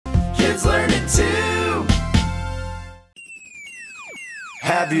kids learn it too.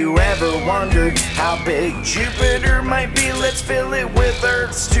 Have you ever wondered how big Jupiter might be? Let's fill it with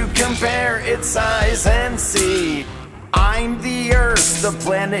Earths to compare its size and see. I'm the Earth, the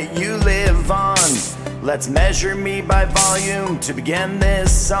planet you live on. Let's measure me by volume to begin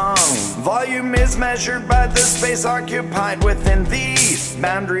this song. Volume is measured by the space occupied within the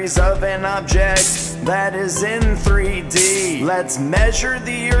boundaries of an object that is in 3D. Let's measure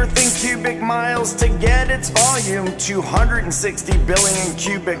the Earth in cubic miles to get its volume. 260 billion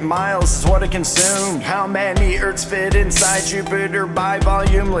cubic miles is what it consumed. How many Earths fit inside Jupiter by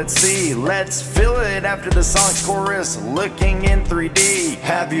volume? Let's see. Let's fill it after the song's chorus, looking in 3D.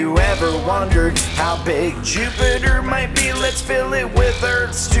 Have you ever wondered how big Jupiter might be? Let's fill it with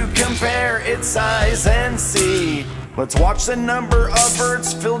Earths to compare its size and see. Let's watch the number of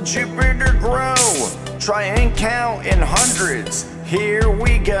Earths fill Jupiter grow. Try and count in hundreds. Here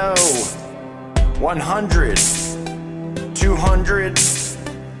we go. 100, 200,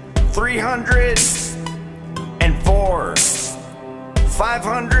 300, and 4,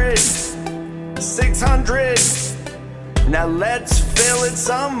 500, 600. Now let's fill it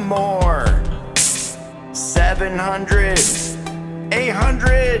some more. 700,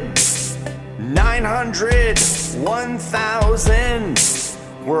 800, 900, 1,000.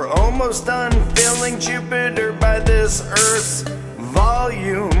 We're almost done filling Jupiter by this Earth's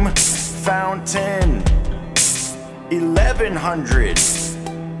volume fountain. 1,100,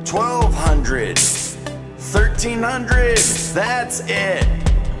 1,200, 1,300, that's it.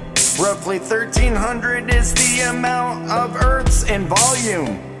 Roughly 1,300 is the amount of Earths in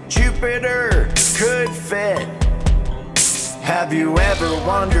volume Jupiter could fit. Have you ever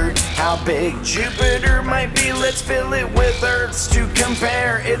wondered how big Jupiter might be? Let's fill it with Earths to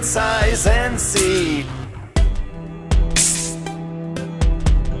compare its size and see.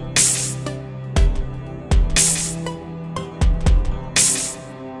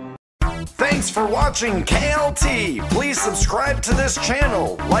 Thanks for watching KLT. Please subscribe to this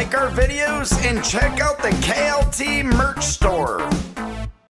channel, like our videos, and check out the KLT merch store.